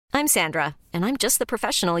I'm Sandra, and I'm just the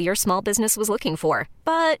professional your small business was looking for.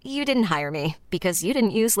 But you didn't hire me because you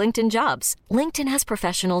didn't use LinkedIn Jobs. LinkedIn has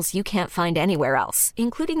professionals you can't find anywhere else,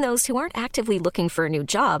 including those who aren't actively looking for a new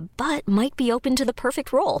job, but might be open to the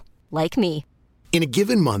perfect role, like me. In a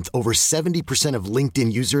given month, over 70% of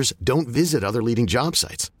LinkedIn users don't visit other leading job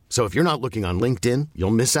sites. So if you're not looking on LinkedIn,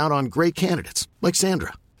 you'll miss out on great candidates like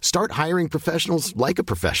Sandra. Start hiring professionals like a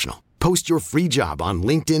professional. Post your free job on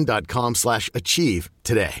linkedin.com/achieve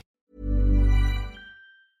today.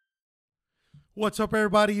 What's up,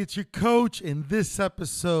 everybody? It's your coach. In this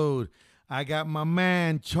episode, I got my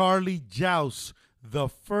man, Charlie Jous, the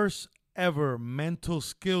first ever mental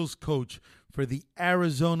skills coach for the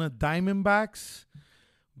Arizona Diamondbacks.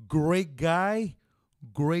 Great guy,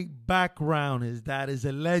 great background. His dad is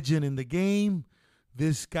a legend in the game.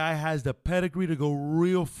 This guy has the pedigree to go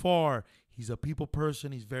real far. He's a people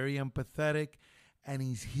person. He's very empathetic, and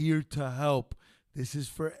he's here to help. This is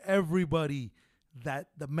for everybody that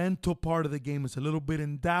the mental part of the game is a little bit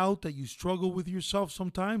in doubt, that you struggle with yourself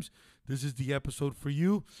sometimes. This is the episode for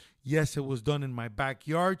you. Yes, it was done in my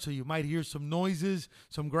backyard, so you might hear some noises,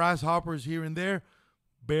 some grasshoppers here and there.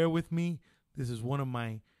 Bear with me. This is one of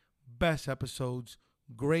my best episodes.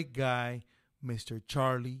 Great guy, Mr.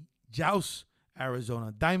 Charlie Jous,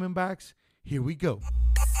 Arizona Diamondbacks. Here we go.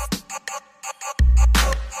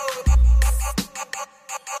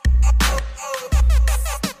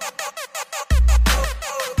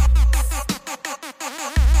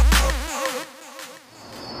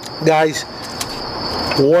 Guys,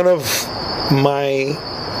 one of my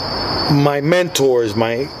mentors,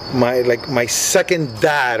 my second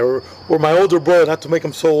dad or my older brother, not to make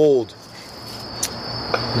him so old,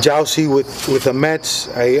 Jousy with the Mets.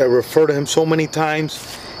 I refer to him so many times.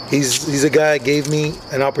 He's a guy that gave me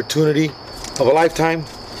an opportunity of a lifetime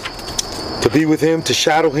to be with him, to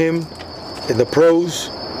shadow him in the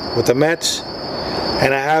pros with the Mets.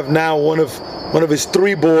 And I have now one of his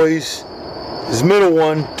three boys, his middle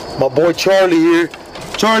one, my boy Charlie here.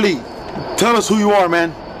 Charlie, tell us who you are,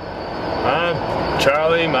 man.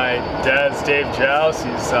 Charlie, my dad's Dave Jous.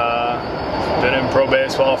 He's been in pro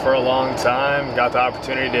baseball for a long time. Got the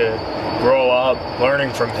opportunity to grow up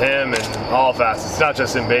learning from him in all facets, not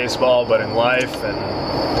just in baseball, but in life. And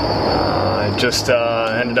I just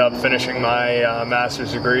ended up finishing my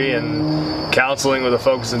master's degree in counseling with a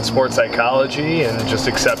focus in sports psychology, and just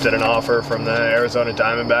accepted an offer from the Arizona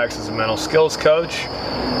Diamondbacks as a mental skills coach.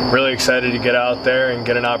 Really excited to get out there and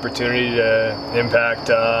get an opportunity to impact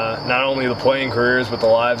not only the playing careers, but the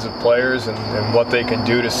lives of players and what they can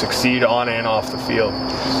do to succeed on and off the field.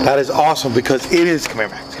 That is awesome, because it is, come here,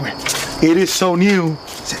 Max, come here. It is so new.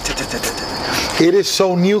 It is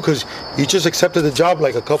so new because you just accepted the job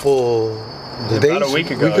like a couple of days. About a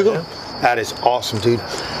week ago. Yeah. That is awesome, dude.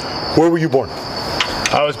 Where were you born?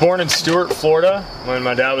 I was born in Stuart, Florida, when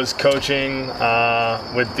my dad was coaching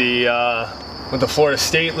with the Florida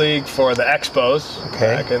State League for the Expos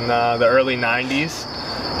back in the early 90s.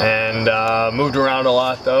 And moved around a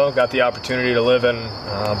lot, though. Got the opportunity to live in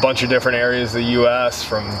a bunch of different areas of the U.S.,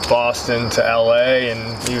 from Boston to L.A.,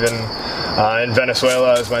 and even in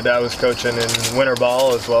Venezuela, as my dad was coaching in winter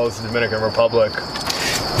ball, as well as the Dominican Republic.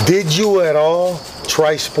 Did you at all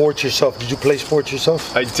try sports yourself? Did you play sports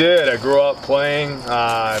yourself? I did. I grew up playing.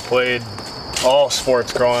 I played all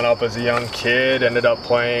sports growing up as a young kid. Ended up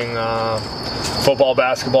playing football,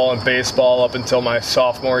 basketball, and baseball up until my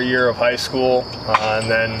sophomore year of high school, and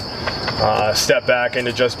then stepped back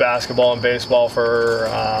into just basketball and baseball for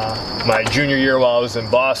my junior year while I was in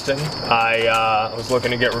Boston. I was looking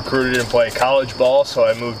to get recruited and play college ball, so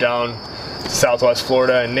I moved down to Southwest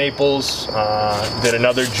Florida in Naples, did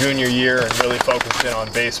another junior year and really focused in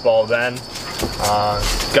on baseball then.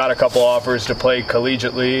 Got a couple offers to play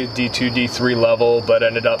collegiately, D2, D3 level, but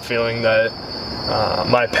ended up feeling that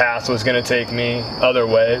my path was going to take me other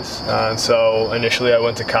ways. And so initially I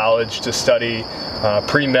went to college to study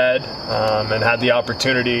pre-med, and had the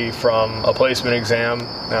opportunity from a placement exam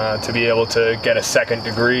to be able to get a second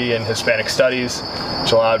degree in Hispanic Studies,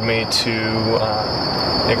 which allowed me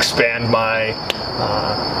to expand my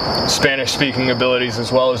Spanish-speaking abilities,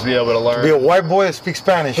 as well as be able to learn. Be a white boy that speaks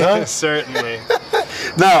Spanish, huh? Certainly.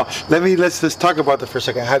 Now, let's talk about that for a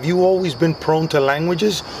second. Have you always been prone to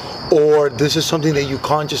languages, or this is something that you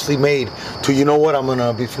consciously made to, you know what, I'm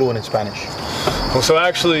gonna be fluent in Spanish? Well, so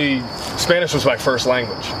actually, Spanish was my first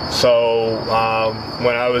language. So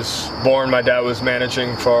when I was born, my dad was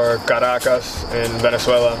managing for Caracas in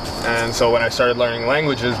Venezuela, and so when I started learning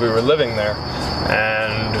languages, we were living there.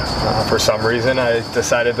 And for some reason, I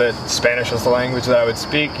decided that Spanish was the language that I would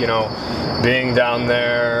speak. You know, being down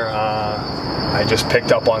there, I just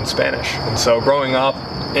picked up on Spanish. And so growing up,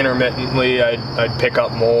 intermittently I'd pick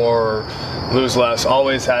up more or lose less.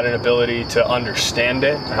 Always had an ability to understand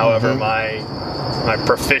it. However, my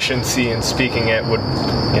proficiency in speaking it would,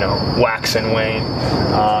 wax and wane.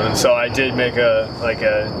 And so I did make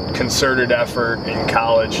a concerted effort in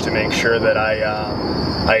college to make sure that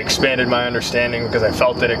I expanded my understanding, because I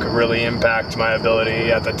felt that it could really impact my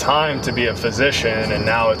ability at the time to be a physician, and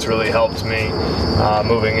now it's really helped me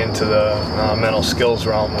moving into the mental skills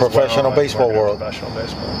realm. Professional baseball world. Professional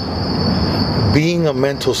baseball. Being a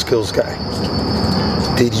mental skills guy,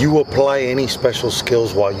 did you apply any special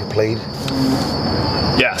skills while you played?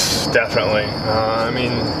 Yes, definitely.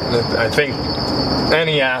 I think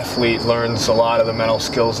any athlete learns a lot of the mental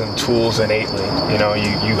skills and tools innately.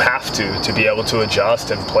 You have to be able to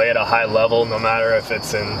adjust and play at a high level, no matter if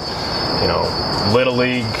it's in, Little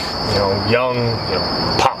League, young,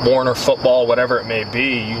 Pop Warner football, whatever it may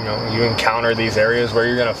be. You encounter these areas where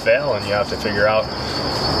you're going to fail, and you have to figure out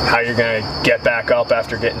how you're going to get back up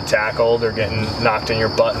after getting tackled or getting knocked in your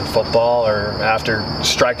butt in football, or after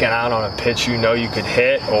striking out on a pitch you could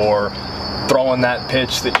hit, or throwing that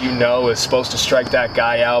pitch that is supposed to strike that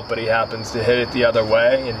guy out, but he happens to hit it the other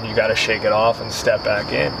way, and you got to shake it off and step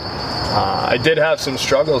back in. I did have some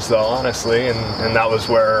struggles, though, honestly, and that was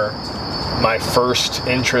where my first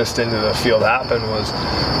interest into the field happened. Was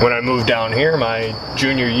when I moved down here my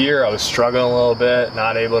junior year. I was struggling a little bit,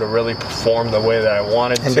 not able to really perform the way that I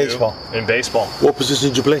wanted to. In baseball. What position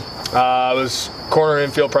did you play? I was corner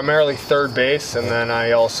infield, primarily third base, and then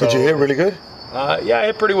I also... Did you hit really good? Yeah, I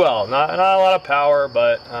hit pretty well. Not a lot of power,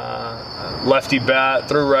 but lefty bat,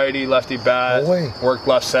 through righty, lefty bat. No way. Worked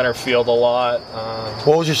left center field a lot.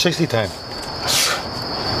 What was your 60 time?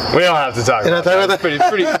 We don't have to talk about that.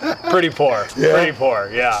 Pretty poor. Yeah. Pretty poor,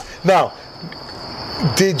 yeah. Now,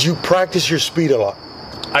 did you practice your speed a lot?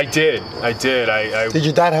 I did. Did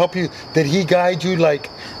your dad help you? Did he guide you, like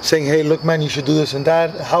saying, hey, look, man, you should do this and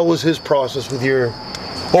that? How was his process with your...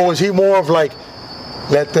 Or was he more of like,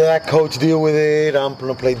 let that coach deal with it, I'm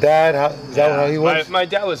going to play that? Is that how he was? My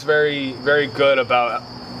dad was very, very good about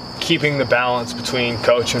keeping the balance between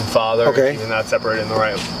coach and father, keeping that separated in the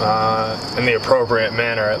right, in the appropriate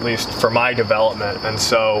manner, at least for my development. And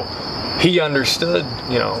so he understood,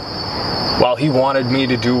 while he wanted me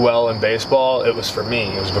to do well in baseball, it was for me.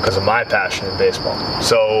 It was because of my passion in baseball.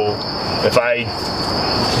 So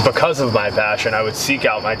because of my passion, I would seek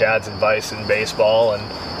out my dad's advice in baseball and,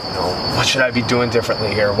 what should I be doing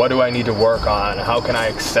differently here? What do I need to work on? How can I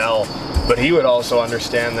excel? But he would also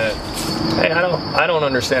understand that, hey, I don't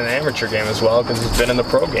understand the amateur game as well, because he's been in the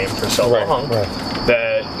pro game for so long. Right.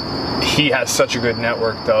 That he has such a good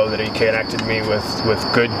network, though, that he connected me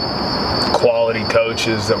with good quality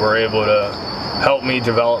coaches that were able to help me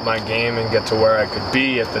develop my game and get to where I could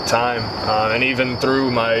be at the time. And even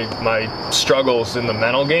through my struggles in the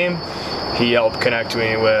mental game, he helped connect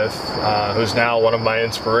me with who's now one of my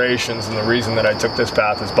inspirations, and the reason that I took this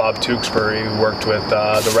path is Bob Tewksbury, who worked with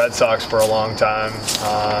the Red Sox for a long time,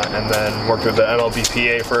 and then worked with the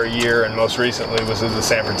MLBPA for a year, and most recently was with the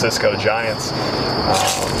San Francisco Giants.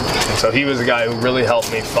 And so he was a guy who really helped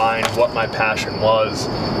me find what my passion was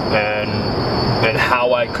and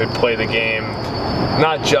how I could play the game,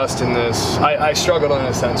 not just in this. I struggled in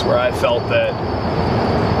a sense where I felt that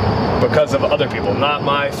because of other people, not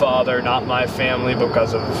my father, not my family,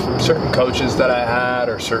 because of certain coaches that I had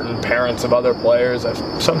or certain parents of other players, I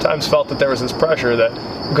sometimes felt that there was this pressure that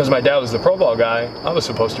because my dad was the pro ball guy, I was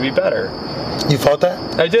supposed to be better. You felt that?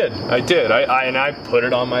 I did. I put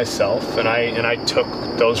it on myself, and I took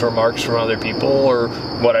those remarks from other people, or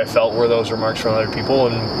what I felt were those remarks from other people,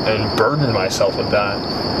 and burdened myself with that.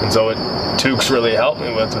 And so what Tukes really helped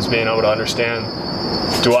me with was being able to understand,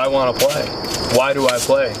 do I want to play? Why do I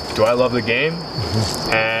play? Do I love the game?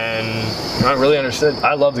 Mm-hmm. And I really understood,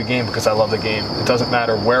 I love the game because I love the game. It doesn't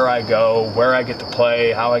matter where I go, where I get to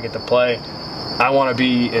play, how I get to play. I want to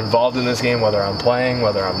be involved in this game, whether I'm playing,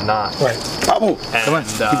 whether I'm not. Right. Babu, come on.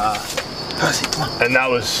 And that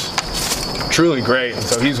was truly great. And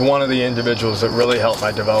so he's one of the individuals that really helped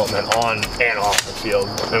my development on and off the field,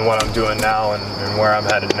 and what I'm doing now, and where I'm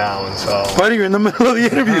headed now. And so. Buddy, you're in the middle of the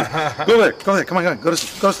interview. Go there. Come on. Go to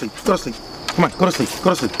sleep. Come on, go to sleep.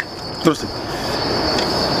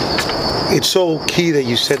 It's so key that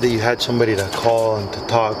you said that you had somebody to call and to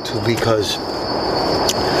talk to, because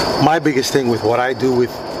my biggest thing with what I do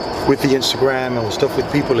with the Instagram and with stuff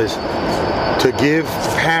with people is to give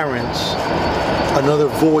parents another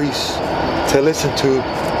voice to listen to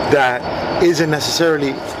that isn't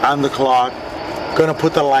necessarily on the clock, gonna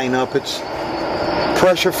put the line up. It's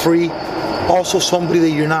pressure free. Also somebody that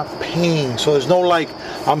you're not paying. So there's no like,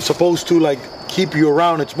 I'm supposed to like keep you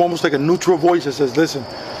around. It's almost like a neutral voice that says, listen,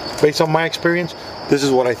 based on my experience, this is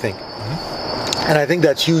what I think. And I think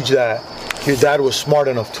that's huge that your dad was smart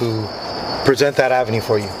enough to present that avenue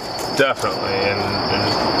for you. Definitely.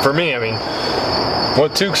 And for me, I mean,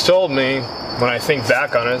 what Tukes told me, when I think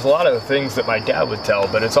back on it, is a lot of the things that my dad would tell,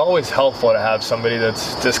 but it's always helpful to have somebody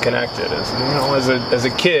that's disconnected. As a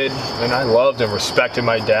kid, and I loved and respected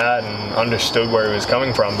my dad and understood where he was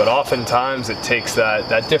coming from, but oftentimes it takes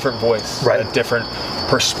that different voice, right, that different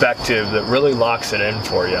perspective that really locks it in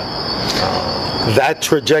for you. That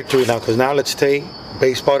trajectory now, because now let's say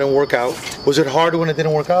baseball didn't work out. Was it hard when it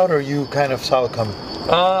didn't work out, or you kind of saw it coming?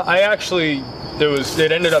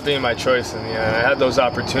 It ended up being my choice in the end. I had those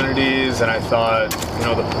opportunities, and I thought,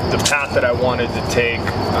 the path that I wanted to take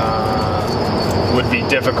would be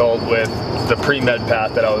difficult with the pre-med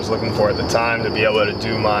path that I was looking for at the time. To be able to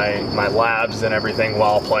do my labs and everything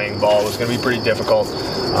while playing ball was going to be pretty difficult.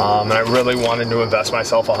 And I really wanted to invest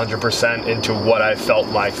myself 100% into what I felt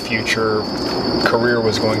my future career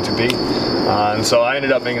was going to be. And so I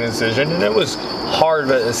ended up making a decision, and it was hard,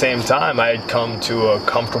 but at the same time, I had come to a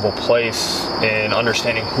comfortable place in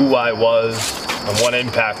understanding who I was and what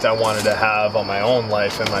impact I wanted to have on my own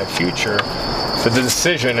life and my future. So the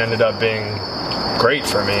decision ended up being great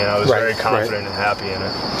for me, and I was very confident and happy in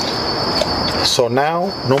it. So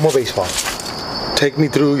now, no more baseball. Take me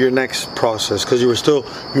through your next process, because you were still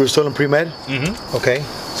in pre-med? Mm-hmm. Okay.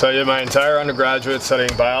 So I did my entire undergraduate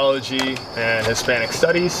studying biology and Hispanic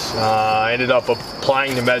studies. I ended up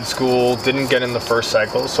applying to med school, didn't get in the first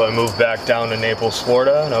cycle, so I moved back down to Naples,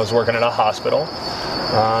 Florida, and I was working at a hospital.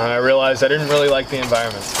 And I realized I didn't really like the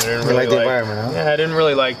environment. I didn't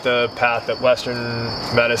really like the path that Western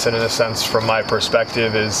medicine, in a sense, from my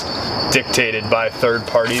perspective, is dictated by third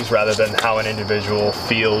parties rather than how an individual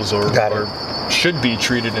feels or should be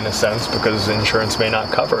treated, in a sense, because insurance may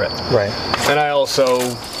not cover it. Right. And I also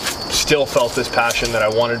still felt this passion that I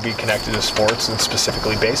wanted to be connected to sports, and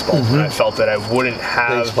specifically baseball. Mm-hmm. And I felt that I wouldn't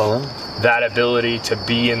have that ability to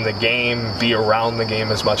be in the game, be around the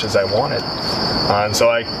game as much as I wanted. And so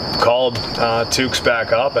I called Tukes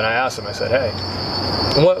back up, and I asked him, I said, hey,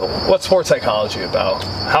 what's sports psychology about?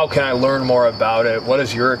 How can I learn more about it? What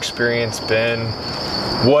has your experience been?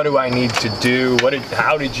 What do I need to do?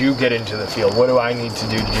 How did you get into the field? What do I need to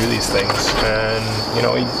do these things? And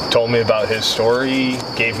he told me about his story,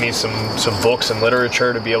 gave me some books and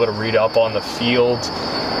literature to be able to read up on the field.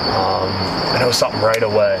 And it was something right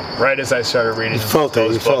away. Right as I started reading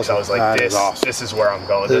those books, I was like, this is where I'm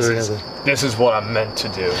going. This is what I'm meant to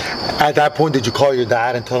do. At that point, did you call your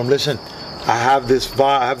dad and tell him, listen, I have this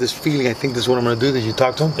feeling, I think this is what I'm going to do? Did you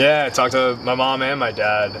talk to him? Yeah, I talked to my mom and my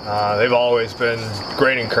dad. They've always been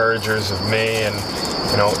great encouragers of me,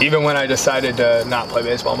 and even when I decided to not play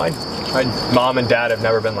baseball, my mom and dad have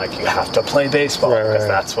never been like, you have to play baseball, because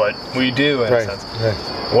that's what we do, in a sense. Right.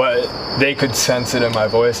 What they could sense it in my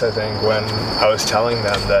voice, I think, when I was telling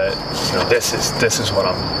them that this is what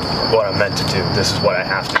I'm meant to do. This is what I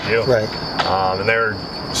have to do. Right. And they were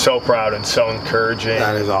so proud and so encouraging.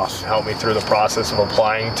 That is awesome. Helped me through the process of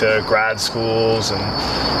applying to grad schools, and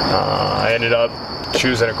I ended up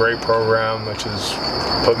choosing a great program, which has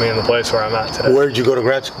put me in the place where I'm at today. Where did you go to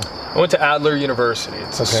grad school? I went to Adler University.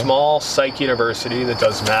 It's a small psych university that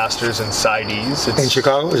does masters and PsyDs. In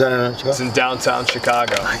Chicago? Is that in Chicago? It's in downtown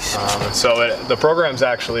Chicago. Nice. And so the program's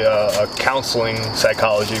actually a counseling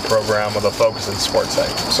psychology program with a focus in sports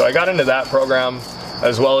psych. So I got into that program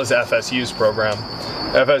as well as FSU's program.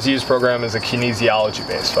 FSU's program is a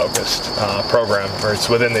kinesiology-based focused program, or it's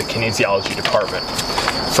within the kinesiology department.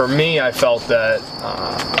 For me, I felt that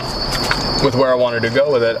with where I wanted to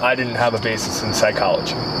go with it, I didn't have a basis in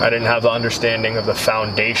psychology. I didn't have the understanding of the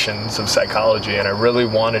foundations of psychology, and I really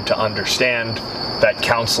wanted to understand that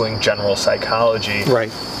counseling general psychology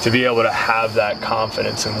to be able to have that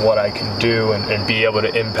confidence in what I can do and be able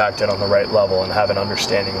to impact it on the right level and have an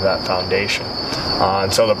understanding of that foundation.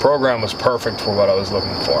 And so the program was perfect for what I was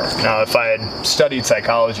looking for. Now, if I had studied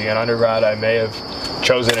psychology in undergrad, I may have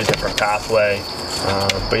chosen a different pathway.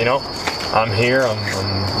 But I'm here.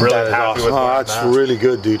 I'm really happy with where I'm at. That's really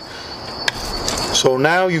good, dude. So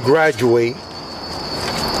now you graduate.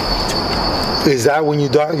 Is that when you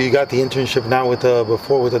got the internship now with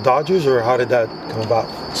the Dodgers, or how did that come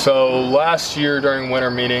about? So last year during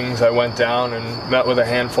winter meetings, I went down and met with a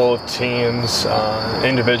handful of teams,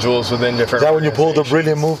 individuals within different. Is that when you pulled the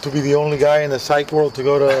brilliant move to be the only guy in the psych world to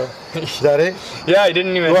go to? Is that it? Yeah, I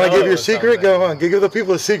didn't even. You want to give your secret? Go on, give the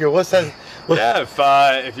people a secret. What's that?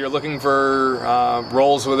 Yeah, if you're looking for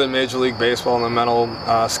roles within Major League Baseball in the mental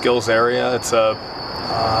skills area, it's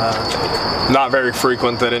not very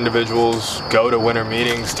frequent that individuals go to winter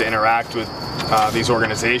meetings to interact with these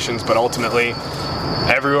organizations, but ultimately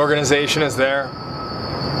every organization is there.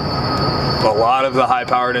 A lot of the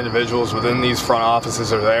high-powered individuals within these front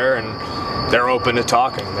offices are there, and they're open to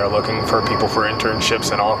talking. They're looking for people for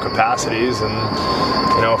internships in all capacities, and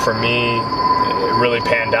for me, it really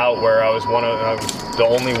panned out where I was the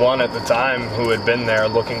only one at the time who had been there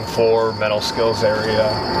looking for mental skills area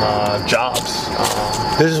jobs.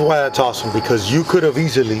 This is why that's awesome, because you could have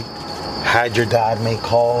easily had your dad make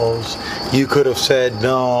calls. You could have said,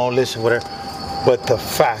 no, listen, whatever. But the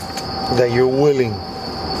fact that you're willing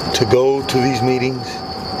to go to these meetings,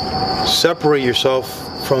 separate yourself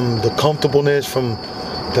from the comfortableness, from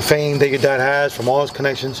the fame that your dad has, from all his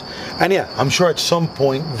connections. And yeah, I'm sure at some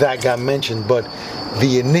point that got mentioned, but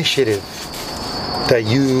the initiative that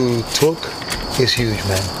you took is huge,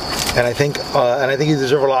 man. And I think you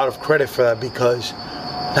deserve a lot of credit for that, because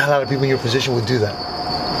not a lot of people in your position would do that.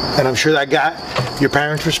 And I'm sure that got your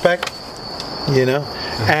parents' respect, and your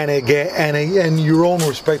own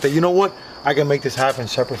respect that, what, I can make this happen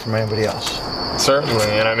separate from anybody else. Certainly,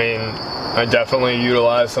 and I definitely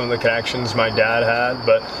utilized some of the connections my dad had,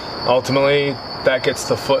 but ultimately that gets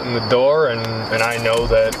the foot in the door, and I know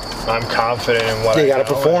that I'm confident in what I do. You got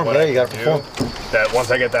to perform. Yeah, you got to perform. That once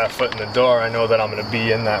I get that foot in the door, I know that I'm going to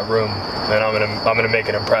be in that room, and I'm going to make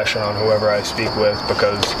an impression on whoever I speak with,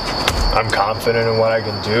 because I'm confident in what I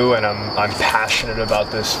can do, and I'm passionate about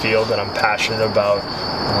this field, and I'm passionate about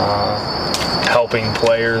helping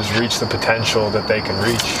players reach the potential that they can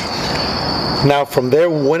reach. Now, from there,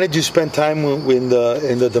 when did you spend time in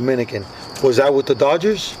the Dominican? Was that with the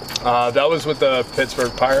Dodgers? That was with the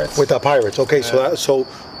Pittsburgh Pirates. With the Pirates, okay. Yeah. So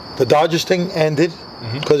the Dodgers thing ended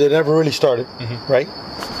because it never really started, right?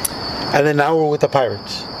 And then now we're with the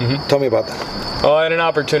Pirates. Tell me about that. Well, I had an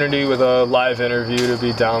opportunity with a live interview to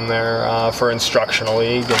be down there for Instructional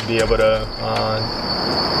League and be able to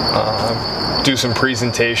do some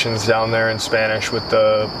presentations down there in Spanish with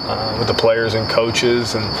the players and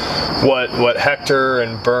coaches, and what Hector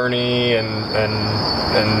and Bernie and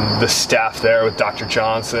the staff there with Dr.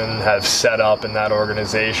 Johnson have set up in that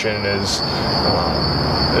organization is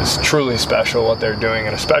truly special, what they're doing,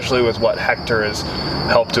 and especially with what Hector has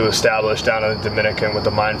helped to establish down in the Dominican with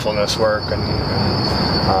the mindfulness work and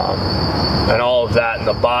all of that, and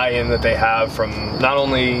the buy-in that they have from not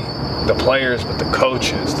only the players but the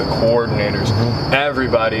coaches, the coordinators.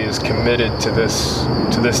 Everybody is committed to this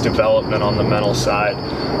development on the mental side.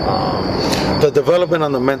 The development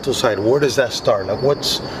on the mental side, where does that start? Like,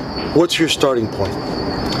 what's your starting point?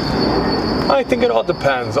 I think it all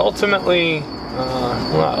depends. Ultimately,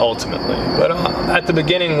 not ultimately, but at the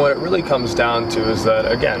beginning, what it really comes down to is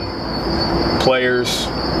that, again, players,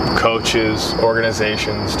 coaches,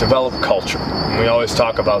 organizations develop culture. And we always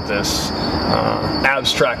talk about this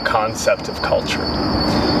abstract concept of culture.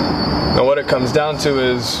 Now, what it comes down to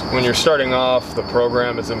is when you're starting off the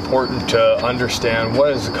program, it's important to understand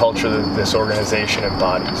what is the culture that this organization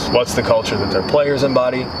embodies. What's the culture that their players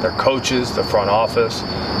embody, their coaches, the front office?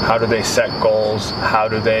 How do they set goals? How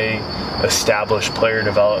do they establish player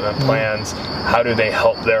development plans? How do they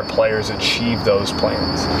help their players achieve those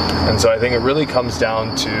plans? And so I think it really comes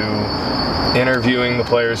down to interviewing the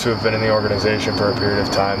players who have been in the organization for a period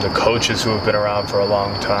of time, the coaches who have been around for a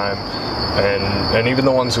long time, and even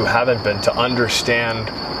the ones who haven't been, to understand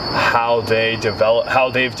how they've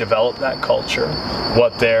developed that culture,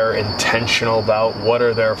 what they're intentional about, what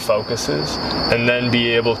are their focuses, and then be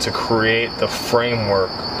able to create the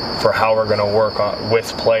framework for how we're going to work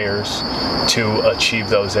with players to achieve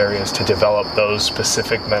those areas, to develop those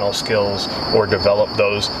specific mental skills or develop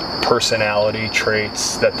those personality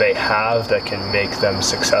traits that they have that can make them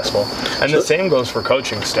successful. And the same goes for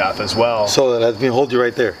coaching staff as well. So let me hold you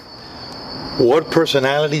right there. What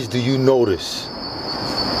personalities do you notice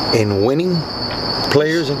in winning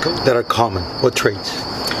players and that are common? What traits?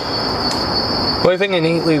 Well, I think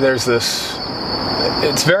innately there's this,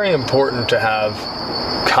 it's very important to have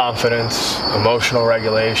confidence, emotional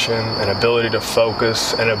regulation, an ability to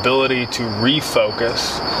focus, an ability to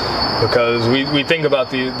refocus, because we think about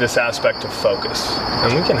this aspect of focus,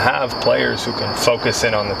 and we can have players who can focus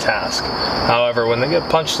in on the task. However, when they get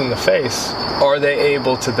punched in the face, are they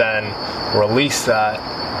able to then release that,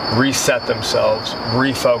 reset themselves,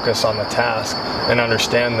 refocus on the task, and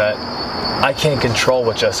understand that I can't control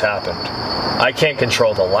what just happened. I can't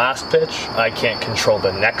control the last pitch. I can't control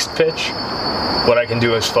the next pitch. What I can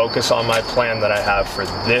do is focus on my plan that I have for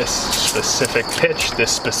this specific pitch,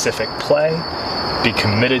 this specific play, be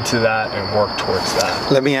committed to that, and work towards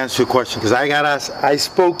that. Let me ask you a question, because I got asked, I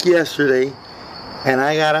spoke yesterday, and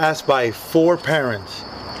I got asked by 4 parents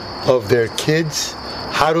of their kids,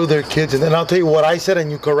 how do their kids, and then I'll tell you what I said,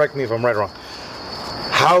 and you correct me if I'm right or wrong.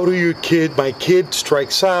 how do my kid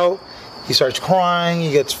strikes out, he starts crying,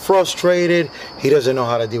 he gets frustrated, he doesn't know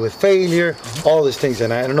how to deal with failure, all these things.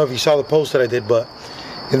 And I don't know if you saw the post that I did, but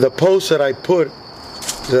in the post that I put,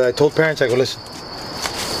 that I told parents, I go, listen,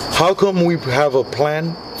 how come we have a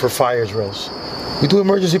plan for fire drills? We do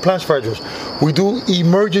emergency plans for fire drills. We do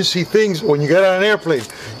emergency things when you get on an airplane.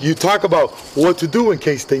 You talk about what to do in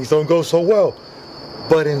case things don't go so well.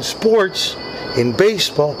 But in sports, in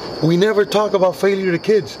baseball, we never talk about failure to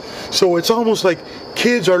kids. So it's almost like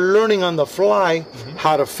kids are learning on the fly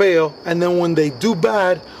how to fail, and then when they do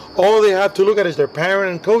bad, all they have to look at is their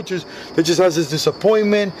parent and coaches that just has this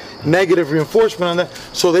disappointment, negative reinforcement on that.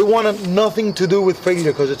 So they want nothing to do with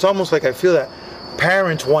failure, because it's almost like I feel that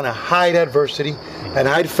parents want to hide adversity and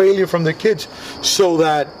hide failure from their kids so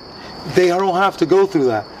that they don't have to go through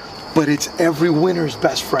that. But it's every winner's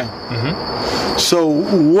best friend. So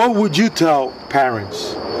what would you tell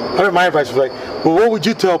parents? I know my advice was like, well, what would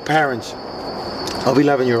you tell parents of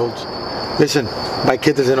 11-year-olds? Listen, my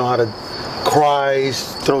kid doesn't know how to,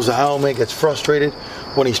 cries, throws a helmet, gets frustrated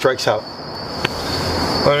when he strikes out.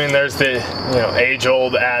 Well, I mean, there's the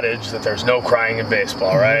age-old adage that there's no crying in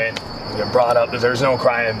baseball, right? You're brought up that there's no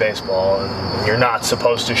crying in baseball, and you're not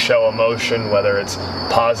supposed to show emotion, whether it's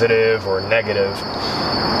positive or negative.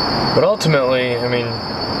 But ultimately, I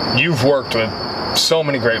mean, you've worked with so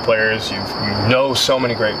many great players, you know so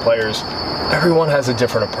many great players. Everyone has a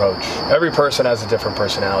different approach. Every person has a different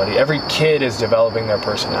personality. Every kid is developing their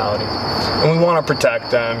personality. And we want to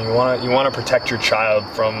protect them. You want to protect your child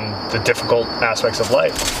from the difficult aspects of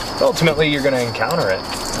life. But ultimately, you're going to encounter it.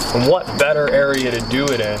 And what better area to do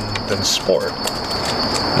it in than sport?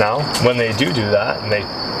 Now, when they do that and they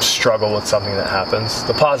struggle with something that happens,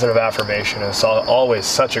 the positive affirmation is always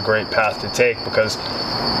such a great path to take, because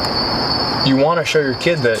you want to show your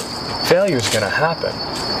kid that failure is going to happen,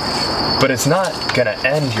 but it's not going to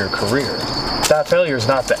end your career. That failure is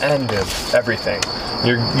not the end of everything.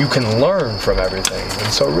 You can learn from everything.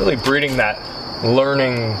 And so really breeding that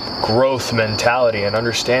learning growth mentality and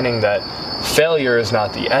understanding that failure is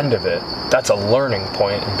not the end of it. That's a learning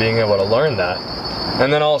point, and being able to learn that.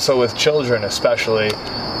 And then also with children especially,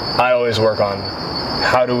 I always work on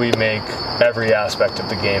how do we make every aspect of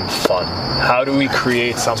the game fun? How do we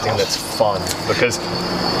create something that's fun? Because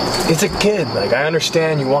it's a kid. Like, I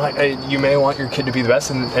understand you may want your kid to be the best,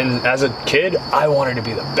 and as a kid, I wanted to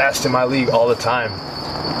be the best in my league all the time.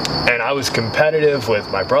 And I was competitive with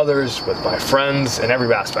my brothers, with my friends, in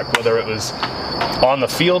every aspect, whether it was on the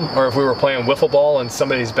field or if we were playing wiffle ball in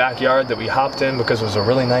somebody's backyard that we hopped in because it was a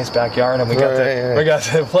really nice backyard, and we got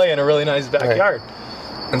to play in a really nice backyard.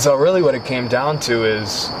 And so really what it came down to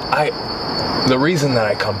is the reason that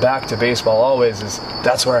I come back to baseball always is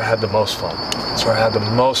that's where I had the most fun. That's where I had the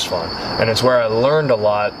most fun. And it's where I learned a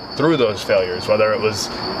lot through those failures, whether it was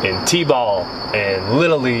in T-ball, in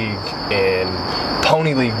Little League, in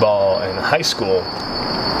Pony League ball, in high school.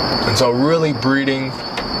 And so really breeding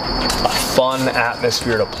a fun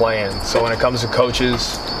atmosphere to play in. So when it comes to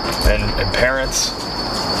coaches and parents,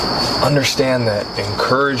 understand that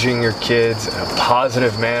encouraging your kids in a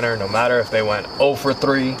positive manner, no matter if they went 0 for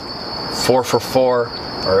 3, 4 for 4,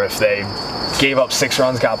 or if they gave up 6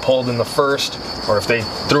 runs, got pulled in the first, or if they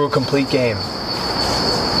threw a complete game.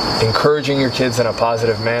 Encouraging your kids in a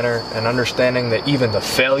positive manner and understanding that even the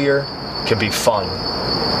failure can be fun.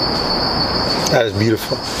 That is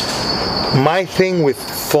beautiful. My thing with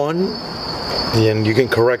fun, and you can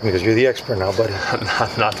correct me because you're the expert now, buddy.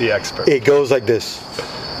 Not the expert. It goes like this.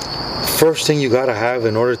 First thing you got to have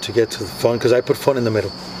in order to get to the fun, because I put fun in the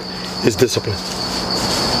middle, is discipline.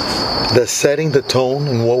 The setting the tone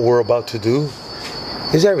and what we're about to do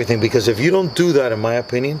is everything, because if you don't do that, in my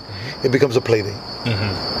opinion, it becomes a play date.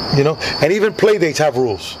 You know, and even play dates have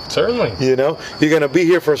rules. Certainly. You know, you're going to be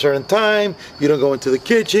here for a certain time. You don't go into the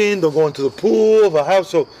kitchen, don't go into the pool of a house.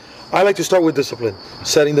 So I like to start with discipline,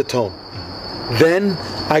 setting the tone. Then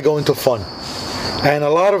I go into fun. And a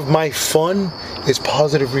lot of my fun is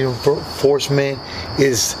positive reinforcement,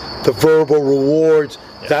 is the verbal rewards.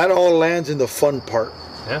 Yeah. That all lands in the fun part.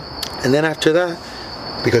 Yeah. And then after that,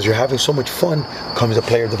 because you're having so much fun, comes the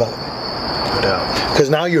player development. No doubt. Because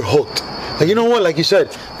now you're hooked. Like, you know what? Like you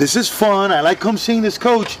said, this is fun. I like come seeing this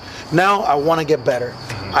coach. Now I want to get better.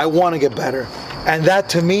 I want to get better. And that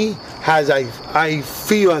to me I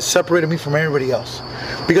feel has separated me from everybody else.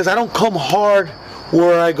 Because I don't come hard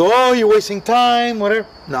where I go, oh, you're wasting time, whatever.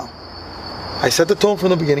 No. I set the tone from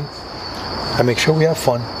the beginning. I make sure we have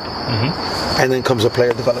fun. And then comes the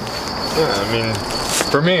player development. Yeah, I mean,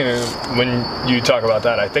 for me, when you talk about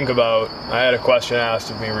that, I had a question asked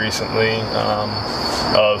of me recently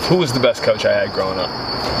of who was the best coach I had growing up.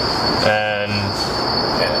 And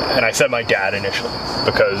And I said my dad initially,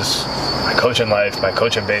 because my coach in life, my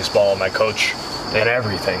coach in baseball, my coach in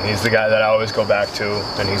everything. He's the guy that I always go back to,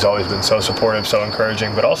 and he's always been so supportive, so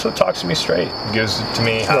encouraging, but also talks to me straight. He gives to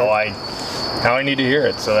me how I need to hear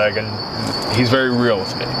it, so that he's very real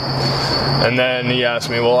with me. And then he asked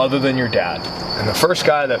me, well, other than your dad. And the first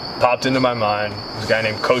guy that popped into my mind was a guy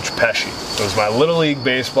named Coach Pesci. It was my Little League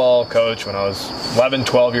baseball coach when I was 11,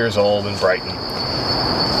 12 years old in Brighton.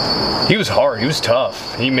 He was hard. He was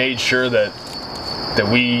tough. He made sure that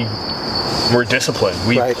we were disciplined.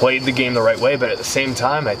 We played the game the right way, but at the same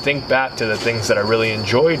time, I think back to the things that I really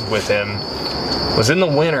enjoyed with him was in the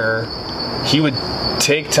winter, he would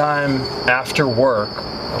take time after work,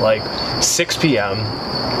 like 6 p.m.,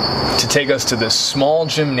 to take us to this small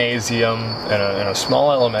gymnasium in a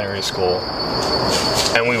small elementary school,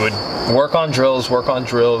 and we would work on drills,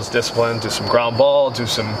 discipline, do some ground ball, do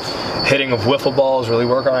some hitting of wiffle balls, really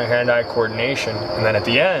work on our hand-eye coordination, and then at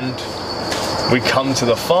the end, we come to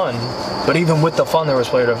the fun. But even with the fun, there was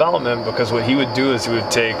player development, because what he would do is he would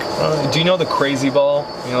take, do you know the crazy ball?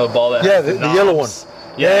 You know the ball that has the yellow one.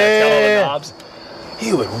 Yeah, it's got all the knobs.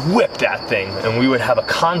 He would whip that thing, and we would have a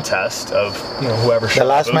contest of whoever shot. The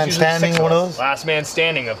last man standing, one of those? Last man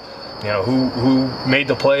standing of, who made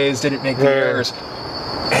the plays, didn't make the errors.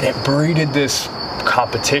 And it breeded this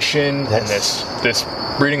competition and this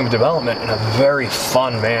breeding of development in a very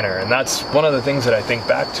fun manner. And that's one of the things that I think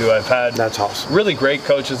back to. I've had really great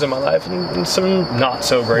coaches in my life and some not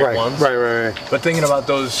so great ones. Right. But thinking about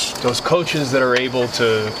those coaches that are able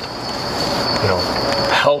to,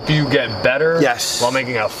 help you get better while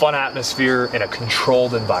making a fun atmosphere in a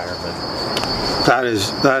controlled environment. That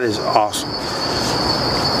is awesome.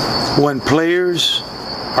 When players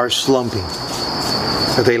are slumping,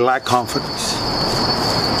 if they lack confidence,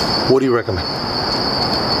 what do you recommend?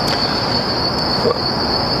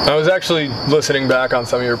 I was actually listening back on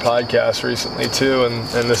some of your podcasts recently too,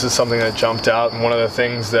 and this is something that jumped out. And one of the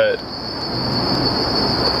things that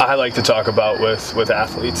I like to talk about with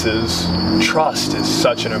athletes is trust is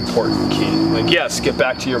such an important key. Like, yes, get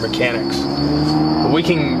back to your mechanics, but we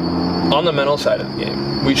can, on the mental side of the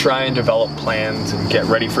game, we try and develop plans and get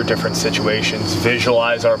ready for different situations,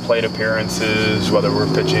 visualize our plate appearances, whether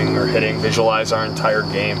we're pitching or hitting, visualize our entire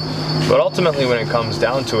game. But ultimately, when it comes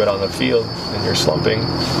down to it on the field and you're slumping,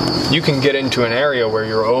 you can get into an area where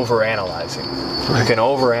you're overanalyzing. You can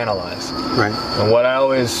overanalyze. Right. And what I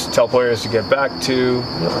always tell players to get back to,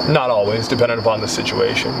 not always, depending upon the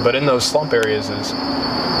situation, but in those slump areas is,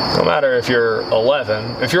 no matter if you're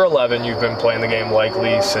 11, you've been playing the game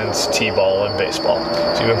likely since T-ball and baseball.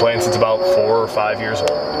 So you've been playing since about 4 or 5 years old.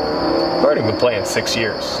 You've already been playing 6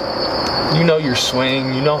 years. You know your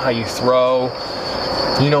swing, you know how you throw,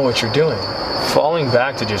 you know what you're doing. Falling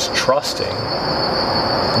back to just trusting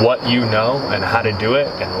what you know and how to do it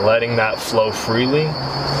and letting that flow freely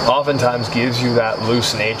oftentimes gives you that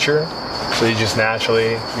loose nature, so you just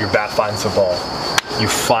naturally, your bat finds the ball. You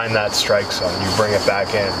find that strike zone, you bring it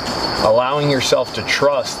back in. Allowing yourself to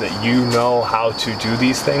trust that you know how to do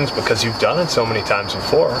these things because you've done it so many times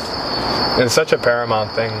before. And it's such a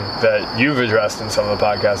paramount thing that you've addressed in some of the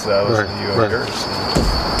podcasts that I listen to you and yours.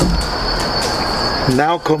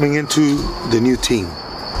 Now coming into the new team,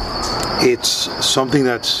 it's something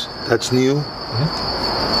that's new,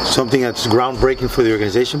 something that's groundbreaking for the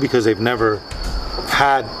organization because they've never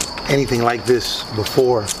had anything like this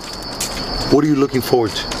before. What are you looking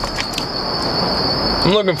forward to?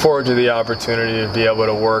 I'm looking forward to the opportunity to be able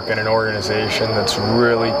to work in an organization that's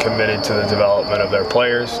really committed to the development of their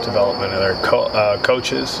players, development of their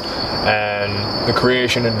coaches, and the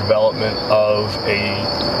creation and development of a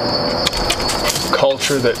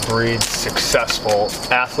culture that breeds successful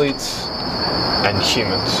athletes and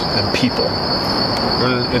humans and people.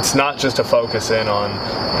 It's not just a focus in on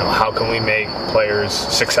how can we make players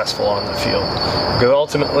successful on the field, because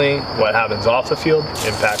ultimately what happens off the field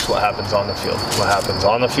impacts what happens on the field. What happens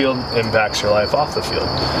on the field impacts your life off the field,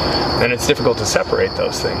 and it's difficult to separate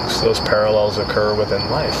those things. Those parallels occur within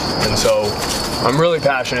life, and so I'm really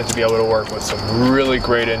passionate to be able to work with some really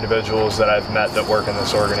great individuals that I've met that work in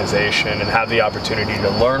this organization and have the opportunity to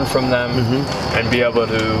learn from them and be able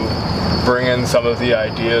to bring in some of the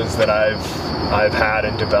ideas that I've had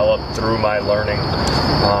and developed through my learning.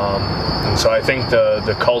 And so I think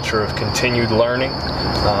the culture of continued learning,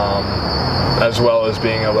 as well as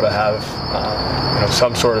being able to have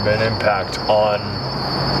some sort of an impact on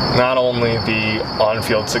not only the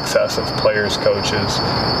on-field success of players, coaches,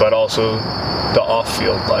 but also the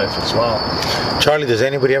off-field life as well. Charlie, does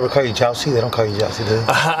anybody ever call you Jousy? They don't call you Jousy, do they?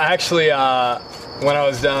 Actually, when I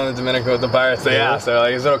was down in Dominican with the Pirates, they asked, they're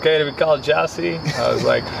like, is it okay to be called Jousy? I was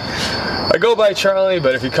like, I go by Charlie,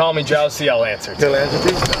 but if you call me Jousy, I'll answer.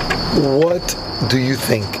 What do you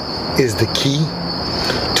think is the key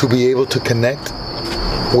to be able to connect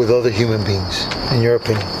with other human beings, in your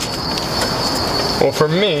opinion? Well, for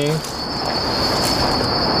me,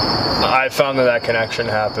 I found that connection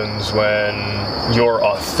happens when you're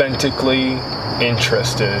authentically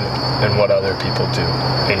interested in what other people do,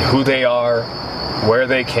 in who they are, where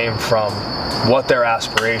they came from, what their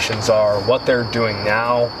aspirations are, what they're doing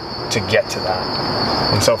now to get to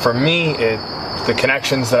that. And so for me, the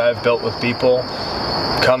connections that I've built with people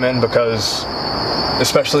come in because,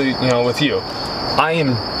 especially, with you,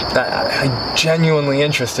 I'm genuinely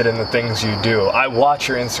interested in the things you do. I watch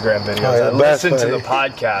your Instagram videos. I listen to the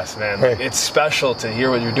podcast, man. Right. It's special to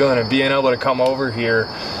hear what you're doing, and being able to come over here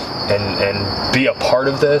and be a part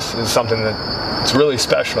of this is something that it's really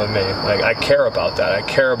special to me. Like, I care about that. I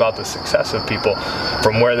care about the success of people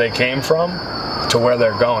from where they came from to where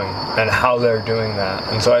they're going and how they're doing that.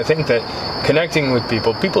 And so I think that connecting with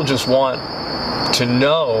people just want to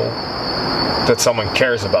know that someone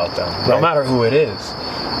cares about them, no matter who it is.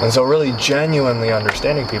 And so really genuinely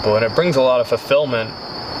understanding people, and it brings a lot of fulfillment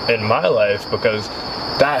in my life because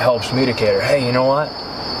that helps me to cater. Hey, you know what?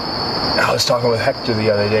 I was talking with Hector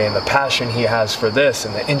the other day, and the passion he has for this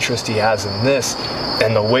and the interest he has in this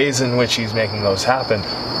and the ways in which he's making those happen,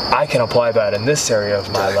 I can apply that in this area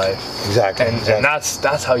of my life. Exactly. And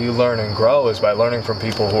that's how you learn and grow, is by learning from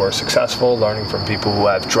people who are successful, learning from people who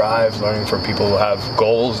have drive, learning from people who have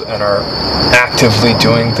goals and are actively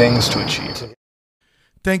doing things to achieve.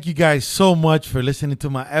 Thank you guys so much for listening to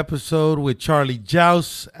my episode with Charlie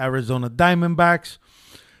Jouse, Arizona Diamondbacks.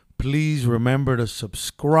 Please remember to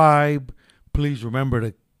subscribe. Please remember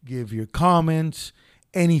to give your comments,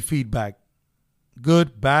 any feedback,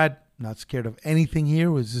 good, bad. Not scared of anything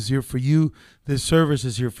here. This is here for you. This service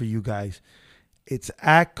is here for you guys. It's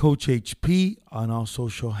at Coach HP on all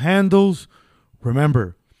social handles.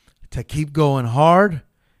 Remember to keep going hard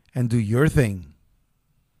and do your thing.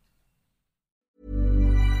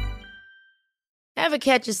 Ever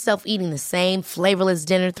catch yourself eating the same flavorless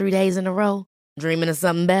dinner 3 days in a row? Dreaming of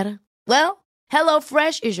something better? Well,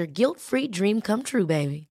 HelloFresh is your guilt-free dream come true,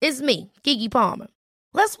 baby. It's me, Keke Palmer.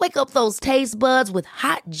 Let's wake up those taste buds with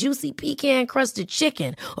hot, juicy pecan-crusted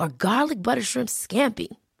chicken or garlic butter shrimp scampi.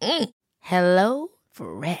 Hello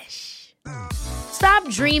Fresh. Stop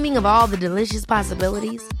dreaming of all the delicious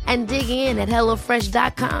possibilities and dig in at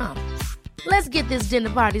HelloFresh.com. Let's get this dinner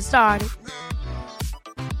party started.